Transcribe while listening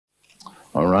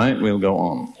All right, we'll go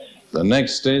on. The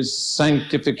next is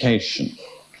sanctification.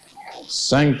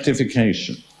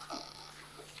 Sanctification.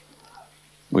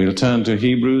 We'll turn to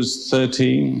Hebrews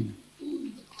 13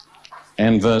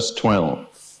 and verse 12.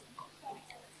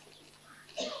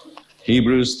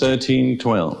 Hebrews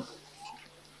 13:12.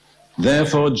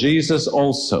 Therefore Jesus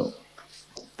also,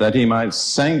 that he might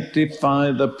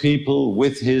sanctify the people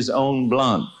with his own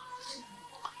blood,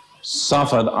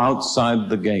 suffered outside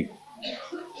the gate.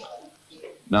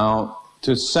 Now,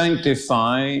 to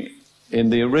sanctify in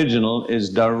the original is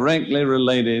directly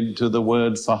related to the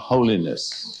word for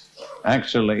holiness.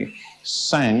 Actually,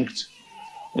 sanct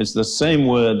is the same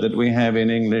word that we have in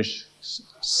English,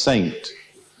 saint.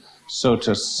 So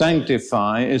to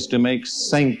sanctify is to make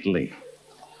saintly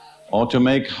or to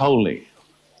make holy.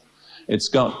 It's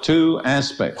got two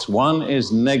aspects. One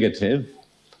is negative.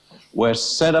 We're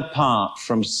set apart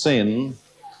from sin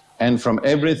and from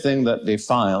everything that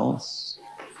defiles,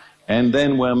 and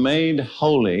then we're made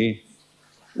holy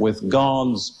with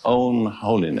God's own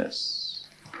holiness.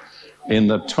 In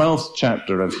the 12th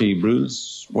chapter of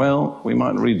Hebrews, well, we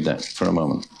might read that for a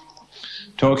moment,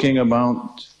 talking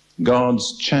about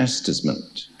God's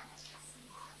chastisement.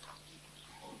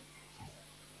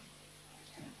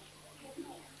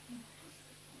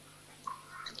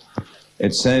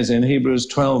 It says in Hebrews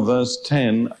 12 verse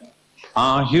 10,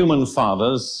 our human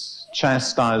fathers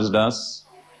chastised us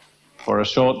for a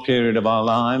short period of our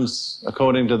lives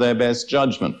according to their best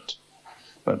judgment.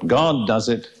 But God does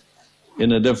it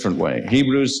in a different way.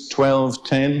 Hebrews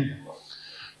 12:10,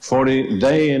 for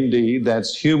they indeed,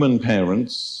 that's human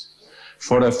parents,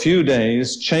 for a few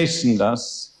days chastened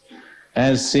us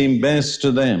as seemed best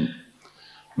to them,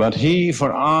 but he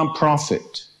for our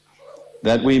profit,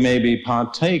 that we may be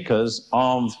partakers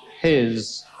of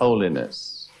his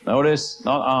holiness. Notice,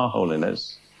 not our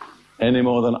holiness, any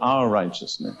more than our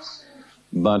righteousness,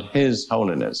 but his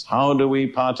holiness. How do we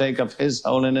partake of his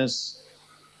holiness?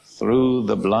 Through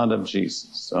the blood of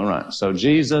Jesus. All right, so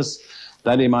Jesus,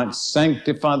 that he might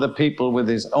sanctify the people with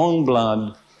his own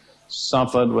blood,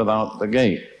 suffered without the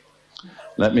gate.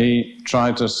 Let me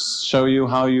try to show you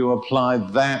how you apply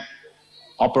that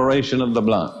operation of the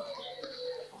blood.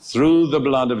 Through the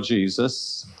blood of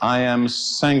Jesus, I am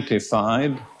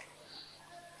sanctified,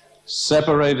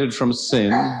 separated from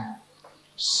sin,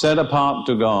 set apart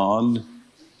to God,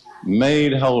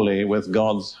 made holy with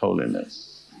God's holiness.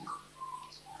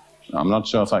 I'm not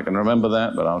sure if I can remember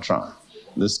that, but I'll try.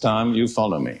 This time you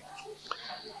follow me.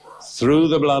 Through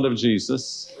the blood of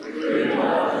Jesus,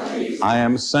 I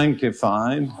am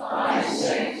sanctified,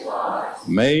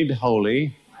 made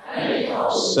holy,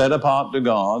 set apart to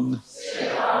God,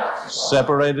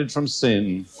 separated from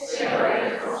sin,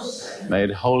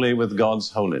 made holy with God's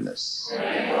holiness.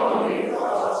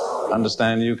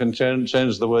 Understand, you can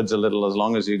change the words a little as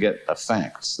long as you get the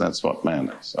facts. That's what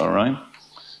matters, all right?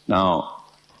 Now,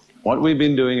 what we've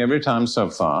been doing every time so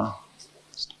far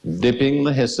is dipping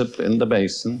the hyssop in the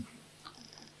basin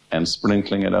and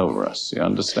sprinkling it over us. You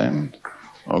understand?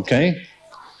 Okay?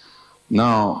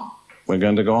 Now, we're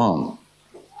going to go on.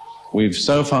 We've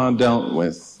so far dealt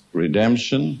with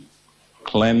redemption,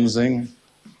 cleansing,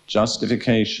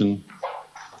 justification,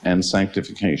 and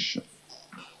sanctification.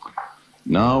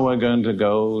 Now we're going to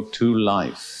go to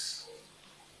life.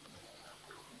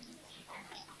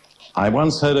 I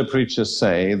once heard a preacher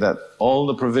say that all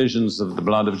the provisions of the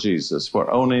blood of Jesus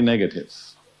were only negative.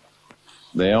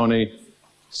 They only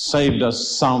saved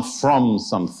us from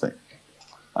something.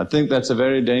 I think that's a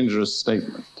very dangerous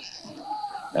statement.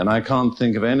 And I can't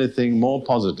think of anything more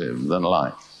positive than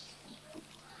life.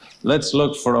 Let's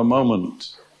look for a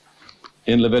moment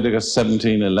in Leviticus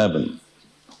 17:11,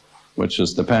 which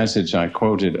is the passage I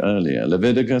quoted earlier.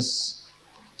 Leviticus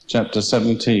chapter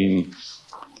 17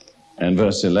 and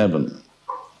verse 11.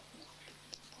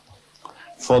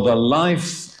 For the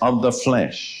life of the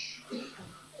flesh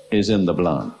is in the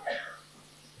blood,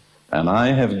 and I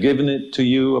have given it to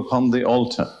you upon the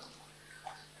altar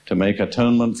to make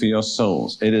atonement for your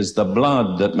souls. It is the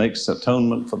blood that makes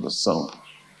atonement for the soul.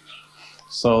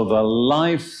 So the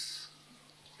life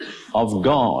of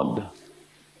God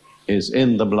is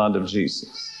in the blood of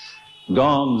Jesus.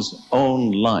 God's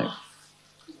own life,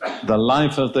 the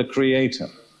life of the Creator.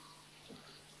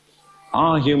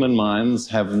 Our human minds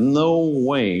have no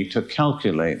way to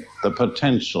calculate the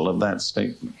potential of that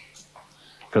statement,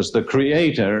 because the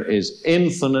Creator is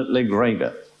infinitely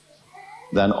greater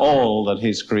than all that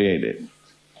He's created.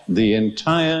 The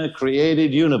entire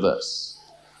created universe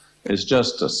is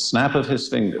just a snap of His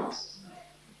fingers.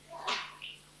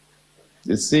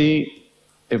 You see,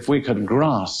 if we could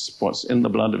grasp what's in the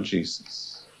blood of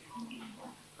Jesus,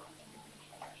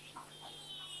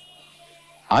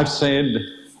 I've said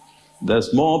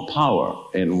there's more power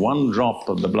in one drop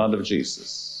of the blood of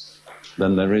Jesus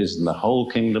than there is in the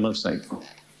whole kingdom of Satan.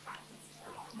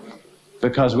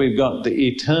 Because we've got the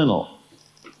eternal,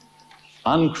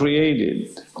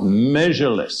 uncreated,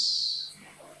 measureless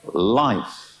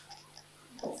life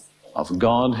of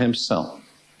God Himself,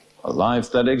 a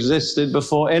life that existed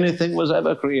before anything was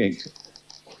ever created,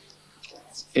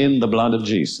 in the blood of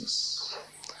Jesus.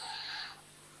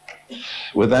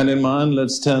 With that in mind,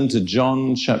 let's turn to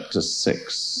John chapter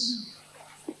 6.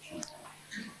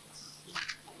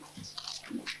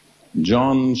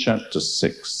 John chapter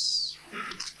 6.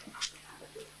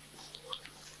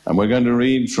 And we're going to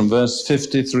read from verse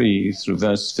 53 through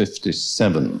verse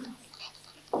 57.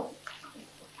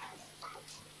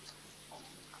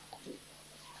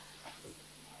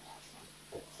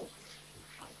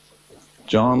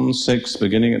 John 6,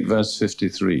 beginning at verse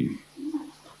 53.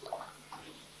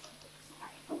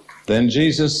 Then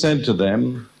Jesus said to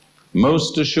them,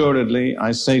 "Most assuredly,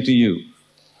 I say to you,"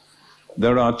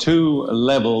 there are two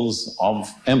levels of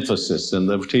emphasis in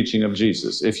the teaching of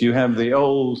Jesus. If you have the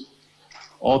old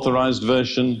authorized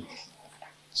version,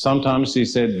 sometimes He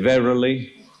said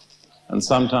verily, and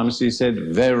sometimes He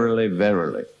said verily,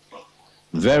 verily.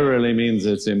 Verily means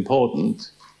it's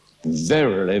important.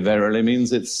 Verily, verily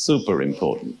means it's super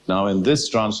important. Now in this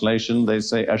translation they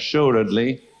say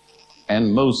assuredly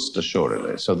and most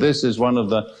assuredly. So this is one of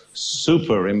the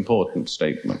super important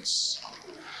statements.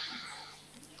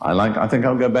 I think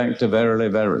I'll go back to verily,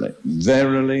 verily.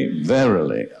 Verily,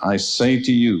 verily, I say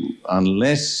to you,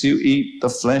 unless you eat the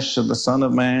flesh of the Son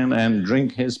of Man and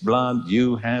drink His blood,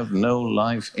 you have no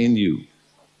life in you.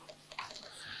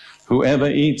 Whoever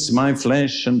eats my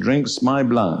flesh and drinks my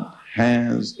blood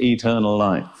has eternal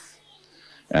life,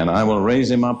 and I will raise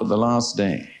him up at the last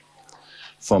day.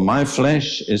 For my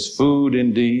flesh is food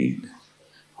indeed,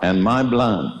 and my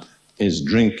blood is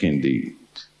drink indeed.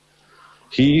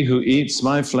 He who eats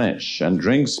my flesh and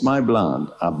drinks my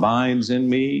blood abides in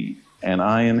me, and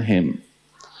I in him.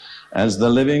 As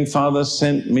the living Father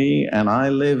sent me, and I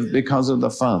live because of the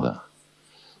Father,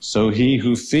 so he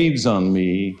who feeds on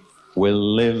me will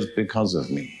live because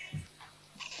of me.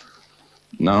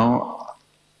 Now,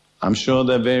 I'm sure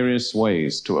there are various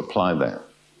ways to apply that.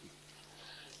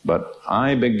 But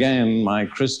I began my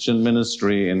Christian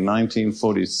ministry in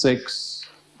 1946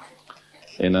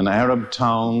 in an Arab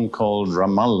town called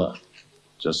Ramallah,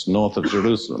 just north of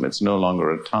Jerusalem. It's no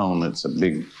longer a town, it's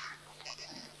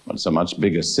a much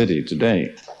bigger city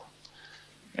today.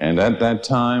 And at that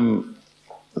time,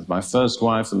 with my first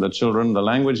wife and the children, the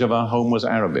language of our home was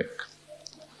Arabic.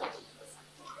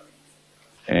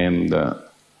 And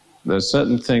there are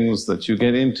certain things that you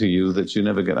get into you that you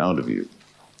never get out of you.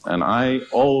 And I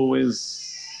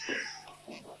always,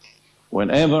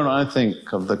 whenever I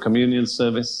think of the communion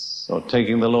service or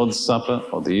taking the Lord's Supper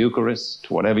or the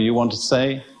Eucharist, whatever you want to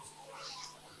say,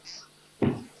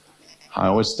 I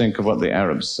always think of what the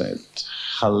Arabs said.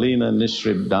 Khalina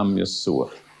nishrib dam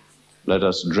Yeshua. Let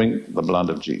us drink the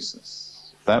blood of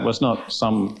Jesus. That was not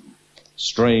some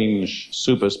strange,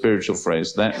 super spiritual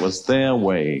phrase. That was their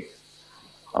way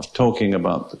of talking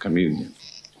about the communion.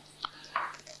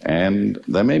 And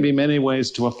there may be many ways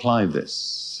to apply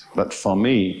this, but for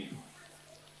me,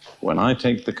 when I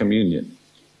take the communion,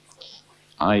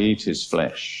 I eat His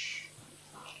flesh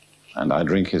and I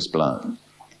drink His blood.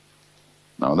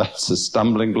 Now that's a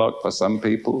stumbling block for some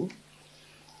people.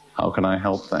 How can I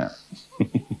help that?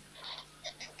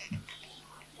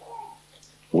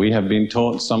 We have been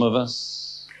taught, some of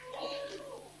us,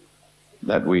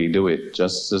 that we do it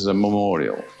just as a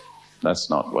memorial. That's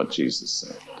not what Jesus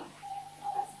said.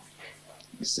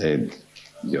 He said,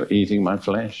 you're eating my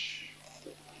flesh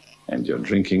and you're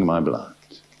drinking my blood.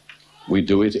 We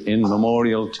do it in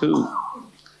memorial too.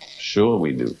 Sure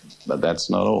we do, but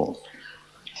that's not all.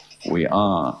 We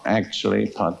are actually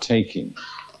partaking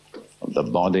of the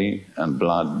body and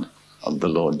blood of the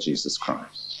Lord Jesus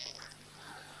Christ.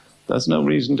 There's no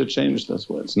reason to change those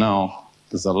words. Now,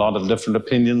 there's a lot of different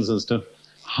opinions as to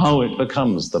how it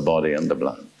becomes the body and the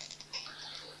blood.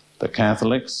 The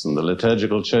Catholics and the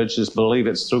liturgical churches believe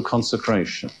it's through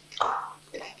consecration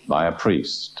by a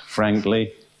priest.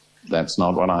 Frankly, that's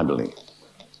not what I believe.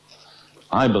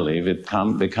 I believe it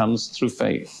becomes through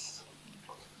faith.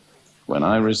 When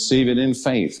I receive it in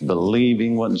faith,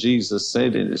 believing what Jesus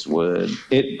said in His Word,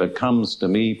 it becomes to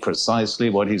me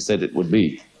precisely what He said it would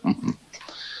be.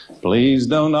 Please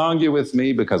don't argue with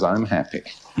me because I'm happy.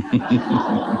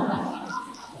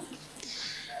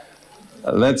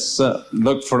 Let's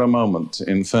look for a moment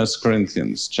in 1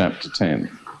 Corinthians chapter 10.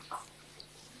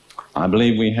 I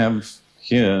believe we have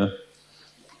here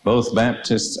both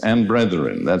Baptists and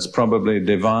brethren. That's probably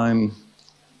divine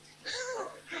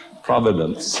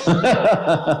providence.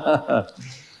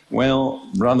 Well,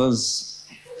 brothers,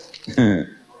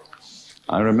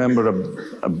 I remember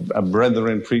a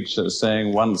brethren preacher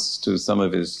saying once to some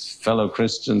of his fellow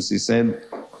Christians, he said,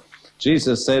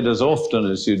 Jesus said as often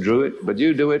as you do it, but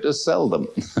you do it as seldom.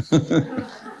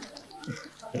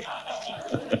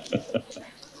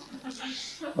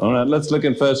 All right, let's look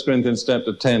in 1 Corinthians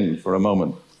chapter 10 for a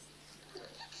moment.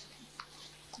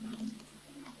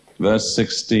 Verse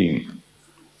 16.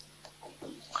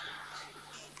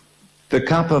 The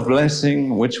cup of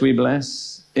blessing which we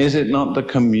bless, is it not the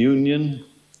communion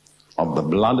of the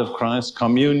blood of Christ?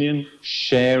 Communion,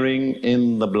 sharing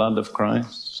in the blood of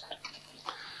Christ.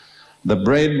 The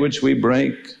bread which we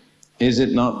break, is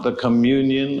it not the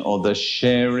communion or the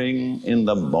sharing in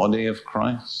the body of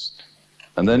Christ?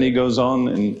 And then he goes on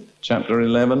in chapter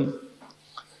 11,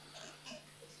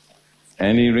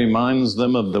 and he reminds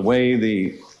them of the way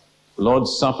the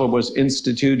Lord's Supper was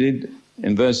instituted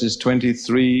in verses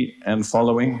 23 and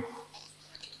following.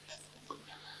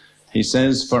 He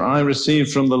says, for I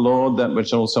received from the Lord that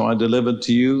which also I delivered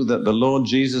to you, that the Lord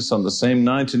Jesus, on the same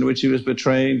night in which he was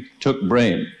betrayed, took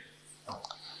bread.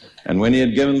 And when he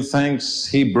had given thanks,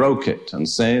 he broke it and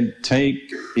said,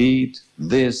 take, eat,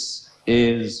 this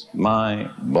is my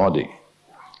body,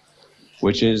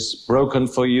 which is broken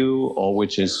for you, or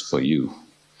which is for you.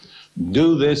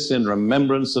 Do this in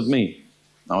remembrance of me.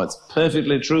 Now, it's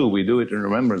perfectly true we do it in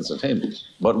remembrance of him.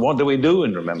 But what do we do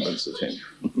in remembrance of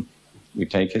him? We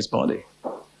take his body.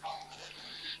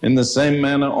 In the same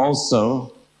manner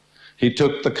also, he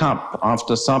took the cup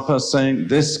after supper, saying,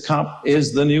 this cup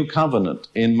is the new covenant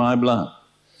in my blood.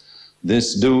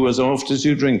 This do as oft as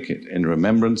you drink it in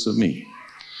remembrance of me.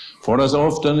 For as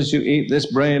often as you eat this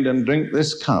bread and drink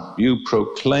this cup, you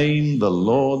proclaim the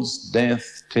Lord's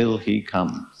death till he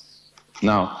comes.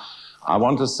 Now, I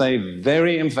want to say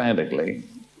very emphatically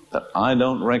that I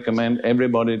don't recommend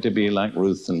everybody to be like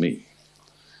Ruth and me.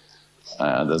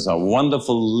 There's a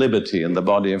wonderful liberty in the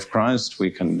body of Christ.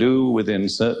 We can do within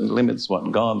certain limits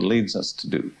what God leads us to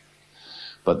do.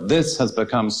 But this has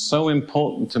become so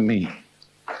important to me,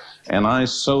 and I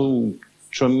so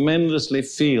tremendously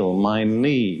feel my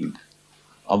need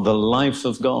of the life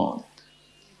of God.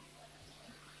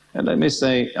 And let me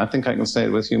say, I think I can say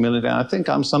it with humility, I think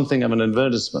I'm something of an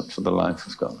advertisement for the life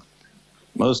of God.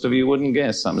 Most of you wouldn't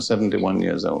guess I'm 71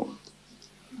 years old.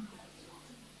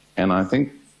 And I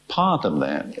think part of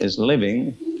that is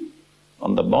living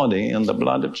on the body and the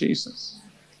blood of Jesus.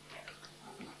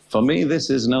 For me, this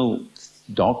is no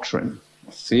doctrine,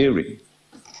 theory.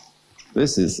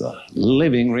 This is a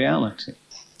living reality.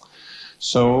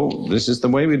 So this is the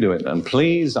way we do it. And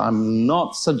please, I'm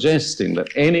not suggesting that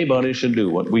anybody should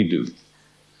do what we do.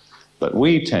 But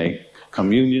we take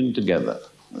communion together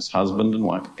as husband and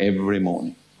wife every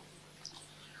morning.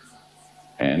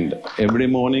 And every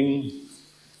morning,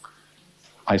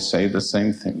 I say the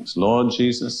same things. Lord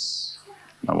Jesus,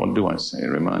 now what do I say?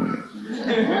 Remind me.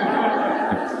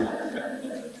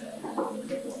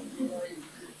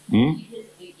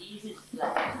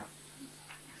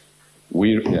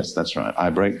 Yes, that's right. I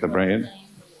break the bread.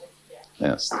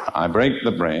 Yes, I break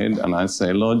the bread and I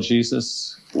say, Lord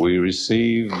Jesus, we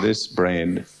receive this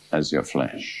bread as your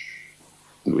flesh.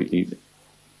 And we eat it.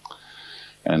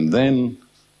 And then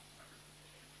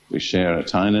we share a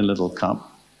tiny little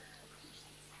cup.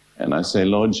 And I say,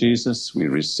 Lord Jesus, we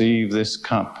receive this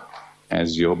cup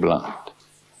as your blood.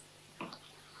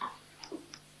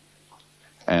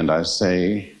 And I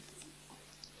say,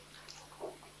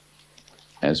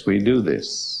 as we do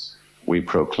this, we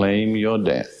proclaim your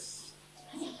death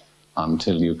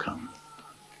until you come.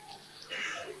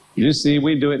 You see,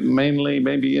 we do it mainly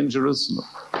maybe in Jerusalem,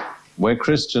 where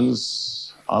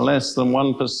Christians are less than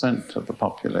 1% of the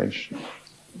population.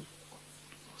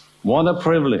 What a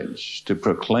privilege to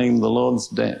proclaim the Lord's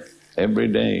death every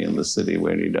day in the city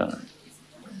where he died.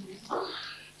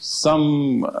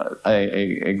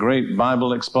 A great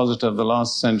Bible expositor of the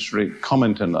last century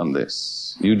commented on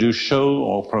this. You do show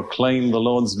or proclaim the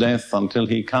Lord's death until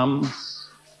he comes.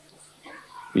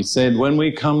 He said, when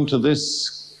we come to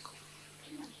this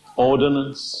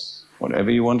ordinance, whatever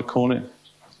you want to call it,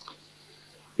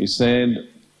 he said,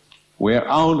 we're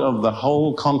out of the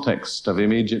whole context of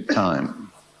immediate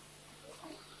time.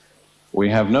 We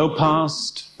have no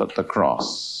past but the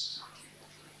cross,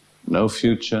 no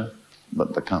future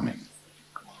but the coming.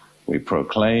 We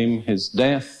proclaim his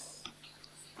death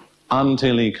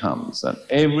until he comes. And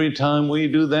every time we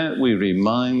do that, we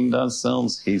remind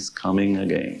ourselves he's coming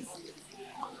again.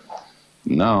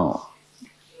 Now,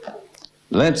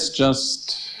 let's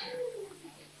just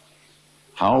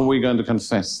How are we going to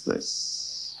confess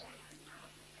this?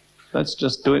 Let's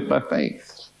just do it by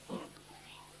faith.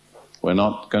 We're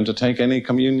not going to take any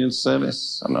communion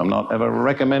service, and I'm not ever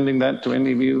recommending that to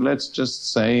any of you. Let's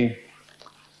just say,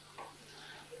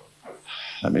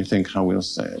 let me think how we'll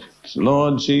say it.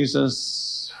 Lord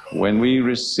Jesus, when we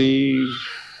receive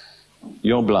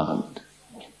your blood,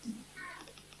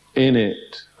 in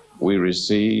it we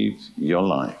receive your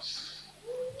life,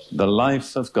 the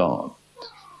life of God,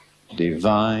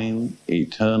 divine,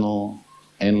 eternal,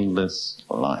 endless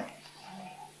life.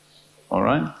 All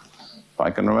right? If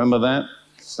I can remember that,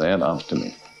 say it after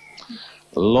me.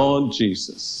 Lord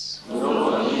Jesus,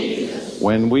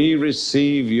 when we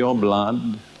receive your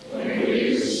blood,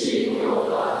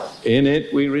 in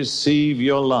it we receive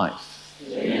your life,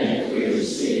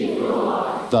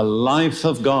 the life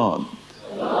of God,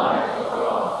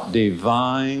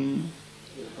 divine,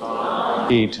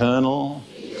 eternal,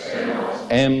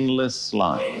 endless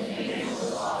life.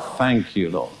 Thank you,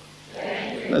 Lord.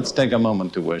 Let's take a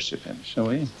moment to worship him, shall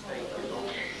we?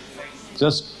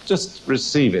 Just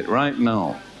receive it right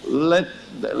now. Let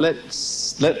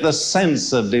the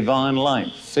sense of divine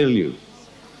life fill you.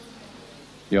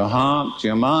 Your heart,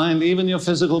 your mind, even your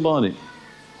physical body.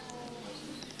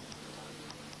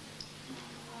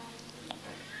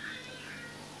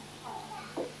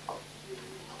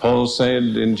 Paul said,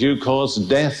 in due course,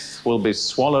 death will be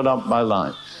swallowed up by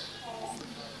life.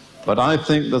 But I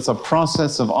think there's a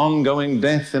process of ongoing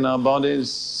death in our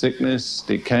bodies, sickness,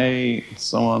 decay, and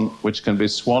so on, which can be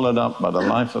swallowed up by the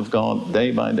life of God day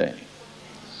by day.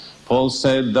 Paul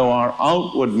said, though our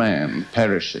outward man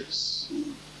perishes,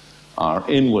 our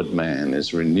inward man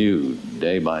is renewed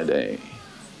day by day.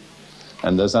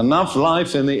 And there's enough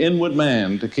life in the inward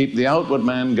man to keep the outward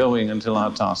man going until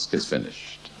our task is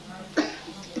finished.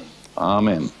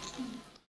 Amen.